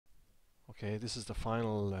Okay, this is the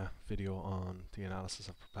final video on the analysis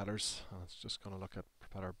of propellers. It's just going to look at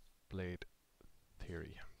propeller blade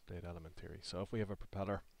theory, blade element theory. So if we have a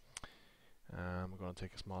propeller, we're going to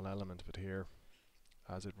take a small element of it here.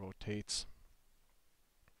 As it rotates,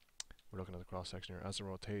 we're looking at the cross section here. As it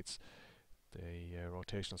rotates, the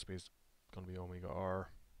rotational speed is going to be omega r.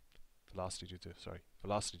 Velocity due to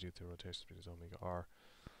rotational speed is omega r.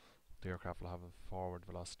 The aircraft will have a forward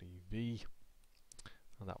velocity v,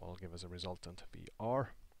 and that will give us a resultant Vr.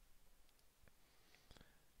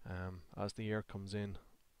 As the air comes in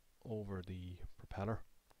over the propeller,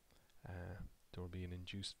 there will be an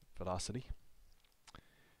induced velocity,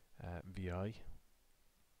 Vi,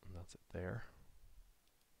 and that's it there.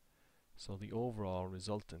 So the overall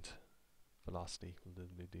resultant velocity will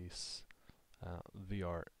be this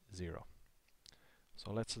Vr0.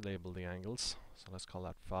 So let's label the angles. So let's call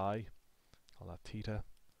that phi, call that theta,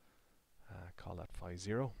 call that phi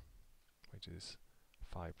 0, which is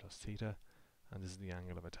phi plus theta, and this is the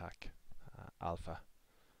angle of attack, alpha,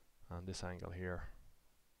 and this angle here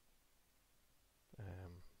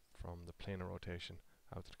from the plane of rotation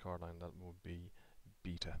out to the chord line, that would be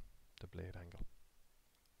beta, the blade angle.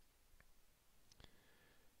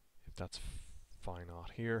 If that's phi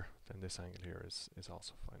naught here, then this angle here is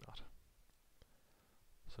also phi naught.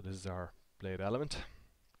 So this is our blade element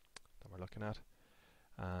that we're looking at,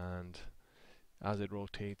 and as it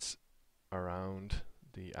rotates around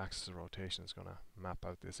the axis of rotation, it's going to map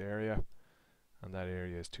out this area, and that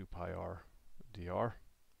area is 2 pi r dr.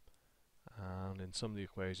 And in some of the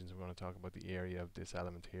equations, we're going to talk about the area of this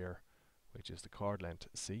element here, which is the chord length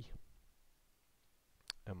c,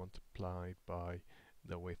 and multiplied by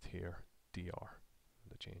the width here dr,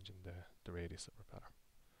 the change in the radius of the propeller.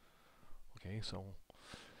 Okay, so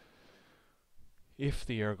if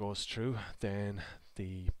the air goes through, then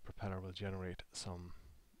the propeller will generate some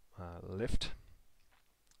lift.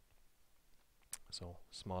 So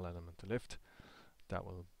small element of lift that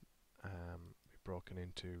will be broken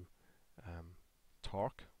into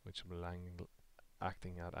torque, which will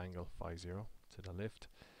acting at angle phi 0 to the lift.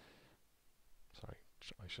 Sorry,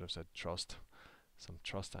 I should have said thrust. Some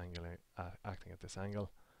thrust angle acting at this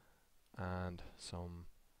angle, and some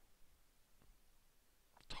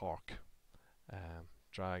torque,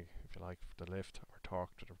 drag, if you like, for the lift, or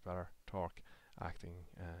torque to the propeller, torque acting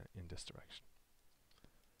in this direction.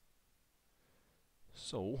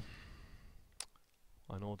 So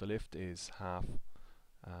I know the lift is half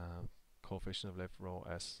coefficient of lift rho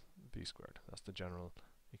s v squared. That's the general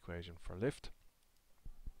equation for lift.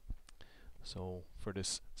 So for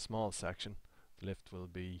this small section, the lift will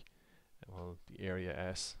be, well, the area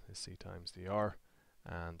s is c times dr,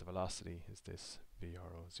 and the velocity is this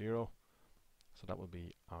Vr0. So that will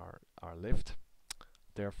be our lift.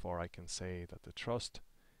 Therefore I can say that the thrust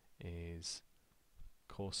is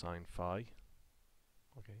cosine phi.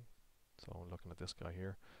 Okay, so looking at this guy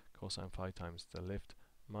here, cosine phi times the lift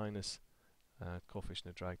minus coefficient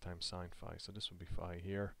of drag times sine phi. So this would be phi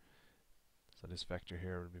here. So this vector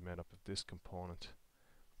here will be made up of this component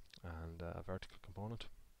and a vertical component.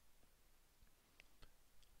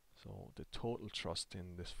 So the total thrust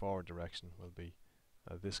in this forward direction will be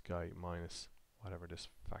this guy minus whatever this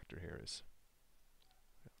factor here is.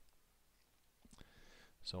 Yeah.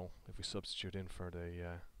 So if we substitute in for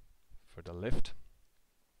the lift,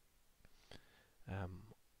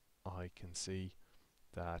 I can see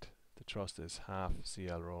that the thrust is half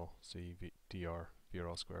CL rho C v dr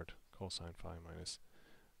Vr squared cosine phi minus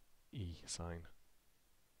E sine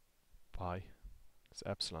pi. This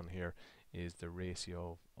epsilon here is the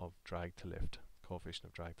ratio of drag to lift, coefficient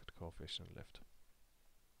of drag to the coefficient of lift.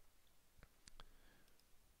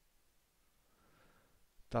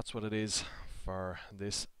 That's what it is for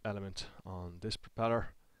this element on this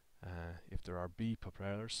propeller. If there are B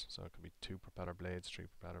propellers, so it could be 2 propeller blades, 3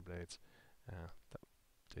 propeller blades,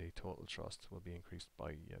 the total thrust will be increased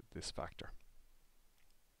by this factor.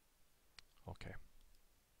 Okay.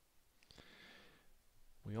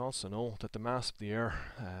 We also know that the mass of the air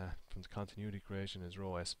from the continuity equation is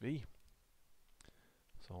rho SV.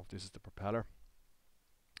 So if this is the propeller,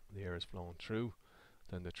 the air is flowing through,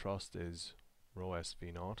 then the thrust is rho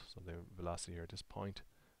SV naught, so the velocity here at this point,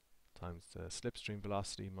 times the slipstream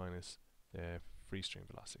velocity minus the free stream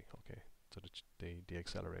velocity. Okay, so the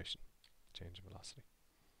acceleration, change in velocity.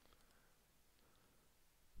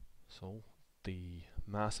 So the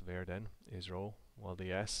mass of air then is rho, while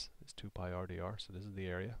the S is 2 pi r dr, so this is the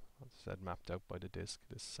area, as I said, mapped out by the disk,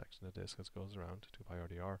 this section of the disk as it goes around, 2 pi r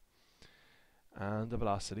dr. And the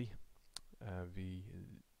velocity,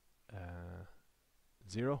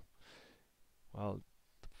 V0, well,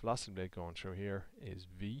 the velocity blade going through here is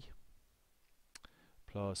V,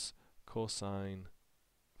 plus cosine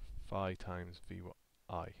phi times vi.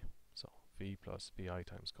 So v plus vi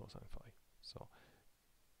times cosine phi. So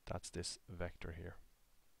that's this vector here.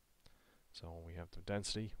 So we have the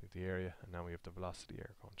density, we have the area, and now we have the velocity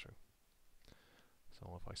air going through.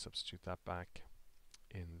 So if I substitute that back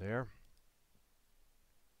in there,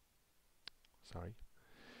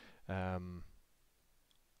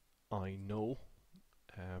 I know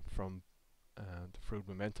from the fluid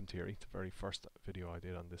momentum theory, the very first video I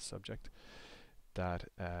did on this subject, that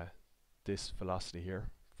this velocity here,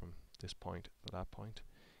 from this point to that point,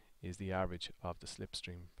 is the average of the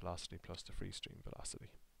slipstream velocity plus the free stream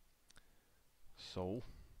velocity. So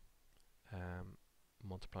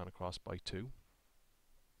multiplying across by 2,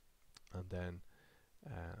 and then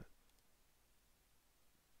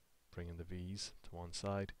bringing the v's to one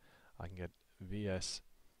side, I can get vs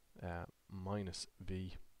minus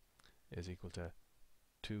v is equal to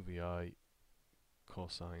 2vi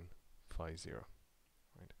cosine phi 0.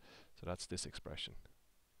 Right? So that's this expression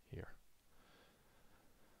here.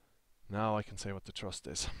 Now I can say what the thrust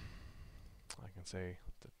is. I can say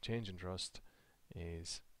the change in thrust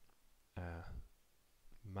is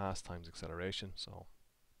mass times acceleration. So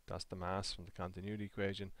that's the mass from the continuity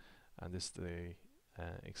equation, and this is the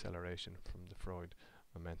acceleration from the Freud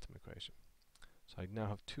momentum equation. So I now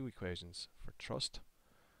have two equations for thrust.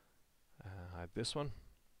 I have this one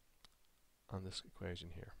and this equation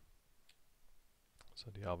here.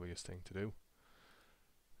 So the obvious thing to do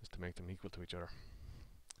is to make them equal to each other.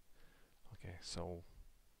 Okay, so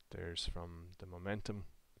there's from the momentum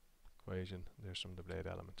equation, there's from the blade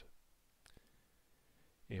element.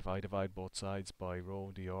 If I divide both sides by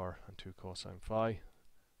rho dr and 2 cosine phi,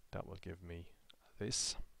 that will give me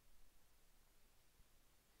this.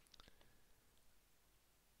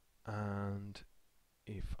 And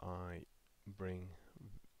if I bring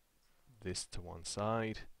this to one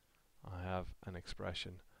side, I have an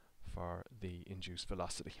expression for the induced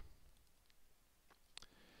velocity.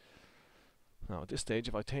 Now at this stage,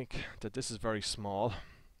 if I think that this is very small,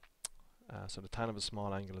 so the tan of a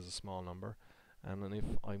small angle is a small number, and then if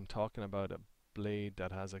I'm talking about a blade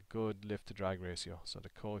that has a good lift to drag ratio, so the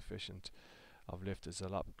coefficient of lift is a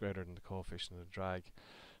lot greater than the coefficient of drag,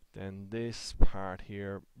 then this part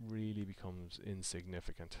here really becomes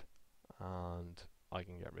insignificant and I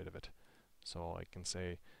can get rid of it. So I can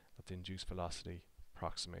say that the induced velocity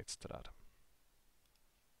approximates to that.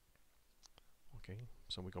 Okay,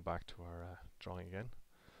 so we go back to our drawing again.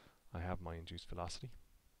 I have my induced velocity.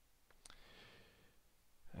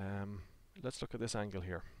 Let's look at this angle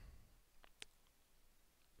here.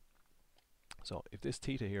 So if this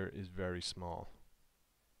theta here is very small,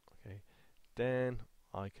 okay, then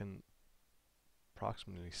I can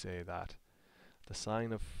approximately say that the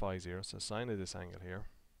sine of phi 0, so the sine of this angle here,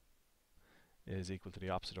 is equal to the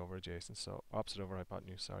opposite over adjacent, so opposite over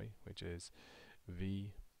hypotenuse, sorry, which is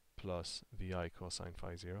v plus vi cosine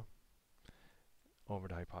phi 0 over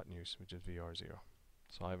the hypotenuse, which is vr 0.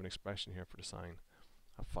 So I have an expression here for the sine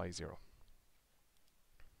of phi 0.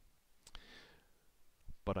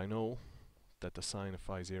 But I know that the sine of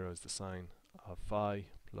phi 0 is the sine of phi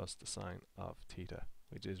plus the sine of theta,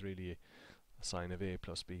 which is really a sine of a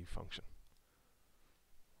plus b function.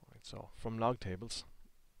 Right, so from log tables,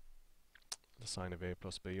 the sine of a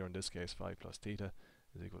plus b, or in this case phi plus theta,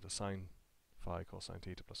 is equal to sine phi cosine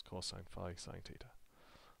theta plus cosine phi sine theta.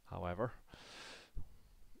 However,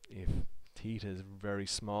 if theta is very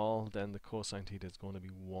small, then the cosine theta is going to be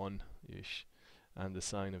 1-ish, and the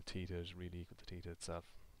sine of theta is really equal to theta itself.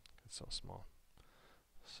 It's so small.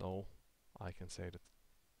 So I can say that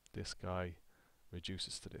this guy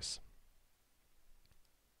reduces to this.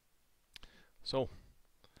 So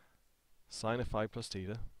sine of phi plus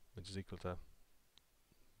theta, which is equal to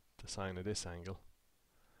the sine of this angle,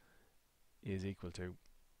 is equal to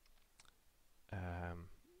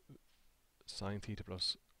sine theta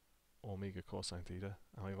plus omega cosine theta,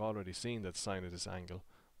 and we've already seen that sine of this angle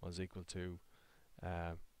was equal to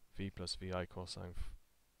v plus vi cosine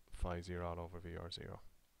phi 0 all over vr 0.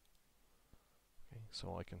 Okay,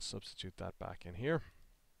 so I can substitute that back in here.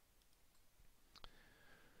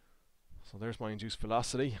 So there's my induced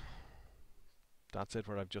velocity. That's it,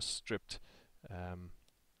 where I've just stripped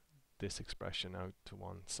this expression out to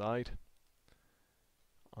one side.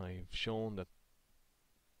 I've shown that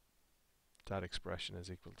that expression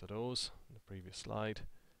is equal to those in the previous slide.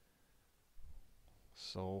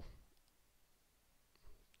 So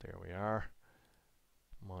there we are.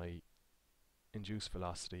 My induced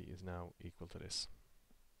velocity is now equal to this.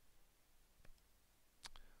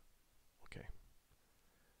 Okay.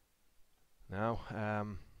 Now,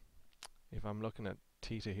 if I'm looking at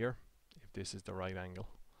theta here, if if this is the right angle,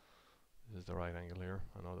 this is the right angle here,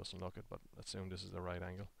 I know it doesn't look it, but assume this is the right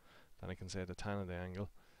angle, then I can say the tan of the angle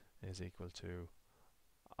is equal to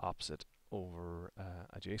opposite over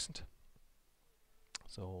adjacent.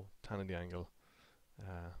 So tan of the angle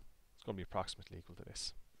it's going to be approximately equal to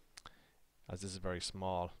this. As this is very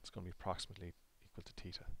small, it's going to be approximately equal to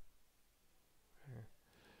theta. Okay.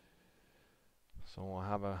 So I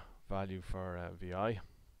have a value for VI.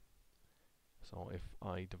 So if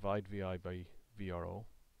I divide VI by VRO,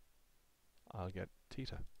 I'll get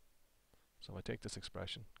theta. So I take this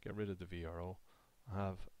expression, get rid of the VRO, I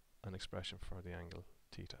have an expression for the angle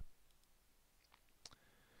theta.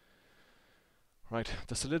 Right,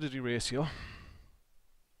 the solidity ratio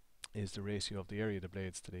is the ratio of the area of the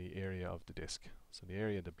blades to the area of the disc. So the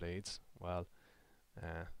area of the blades, well,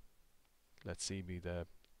 let C be the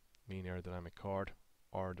mean aerodynamic chord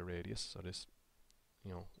or the radius. So this,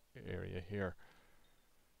 area here,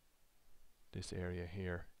 this area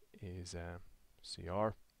here is CR,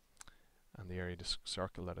 and the area of the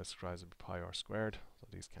circle that describes it pi r squared. So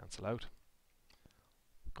these cancel out.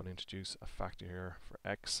 I'm going to introduce a factor here for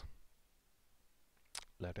x.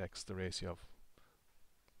 Let x the ratio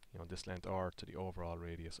of this length r to the overall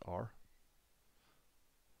radius r.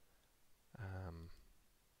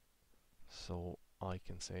 So I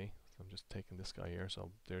can say, so I'm just taking this guy here,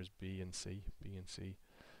 so there's B and C,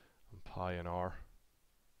 and pi and r,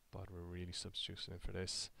 but we're really substituting for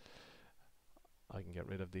this. I can get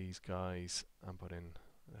rid of these guys and put in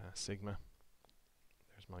sigma.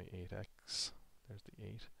 There's my 8x, there's the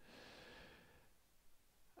 8.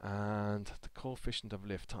 And the coefficient of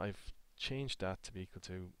lift, I've changed that to be equal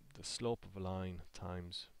to the slope of a line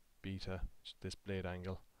times beta, which is this blade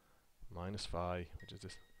angle, minus phi, which is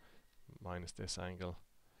this, minus this angle,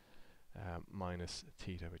 minus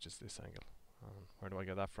theta, which is this angle. Where do I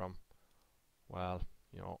get that from? Well,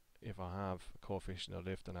 if I have a coefficient of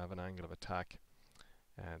lift and I have an angle of attack,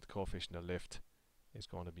 and the coefficient of lift is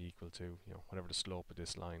going to be equal to whatever the slope of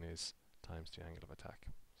this line is times the angle of attack.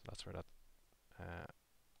 So that's where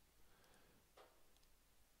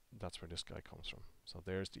that's where this guy comes from. So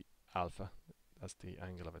there's the alpha, that's the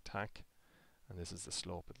angle of attack, and this is the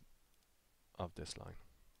slope of this line.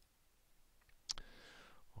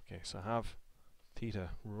 Okay, so I have theta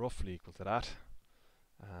roughly equal to that,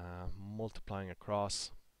 multiplying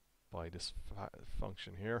across by this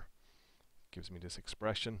function here gives me this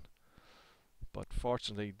expression, but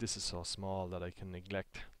fortunately this is so small that I can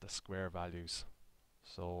neglect the square values,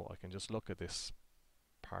 so I can just look at this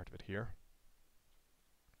part of it here,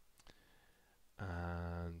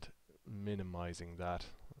 and minimizing that,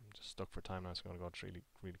 I'm just stuck for time now, so I'm going to go through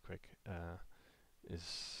really quick,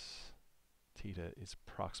 is theta is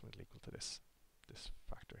approximately equal to this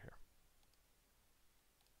factor here.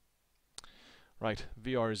 Right,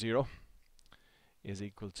 VR0 is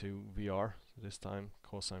equal to VR, so this time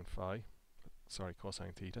cosine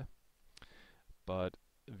theta, but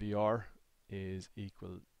VR is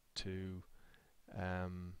equal to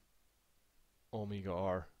omega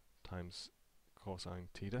r times cosine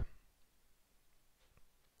theta.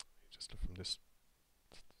 Just look from this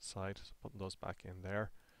side, so putting those back in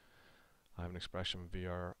there, I have an expression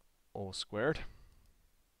VRO squared,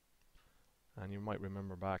 and you might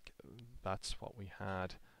remember back that's what we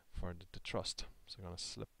had for the thrust, so I'm going to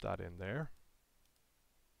slip that in there.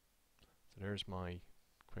 So there's my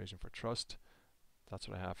equation for thrust, that's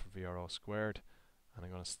what I have for VRO squared, and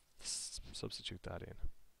I'm going to substitute that in.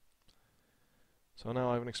 So now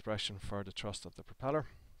I have an expression for the thrust of the propeller,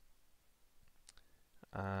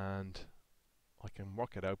 and I can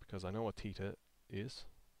work it out because I know what theta is.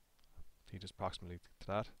 Theta is approximately to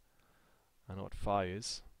that. I know what phi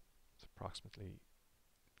is. It's approximately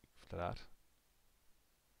equal to that.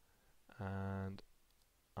 And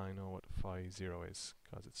I know what phi 0 is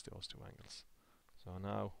because it's those two angles. So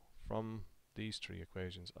now from these three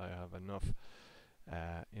equations I have enough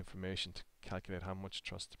information to calculate how much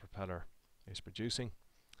thrust the propeller is producing,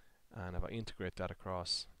 and if I integrate that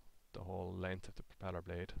across the whole length of the propeller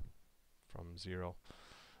blade from 0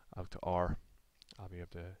 out to r, I'll be able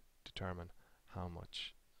to determine how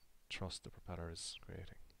much thrust the propeller is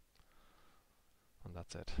creating. And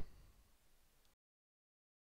that's it.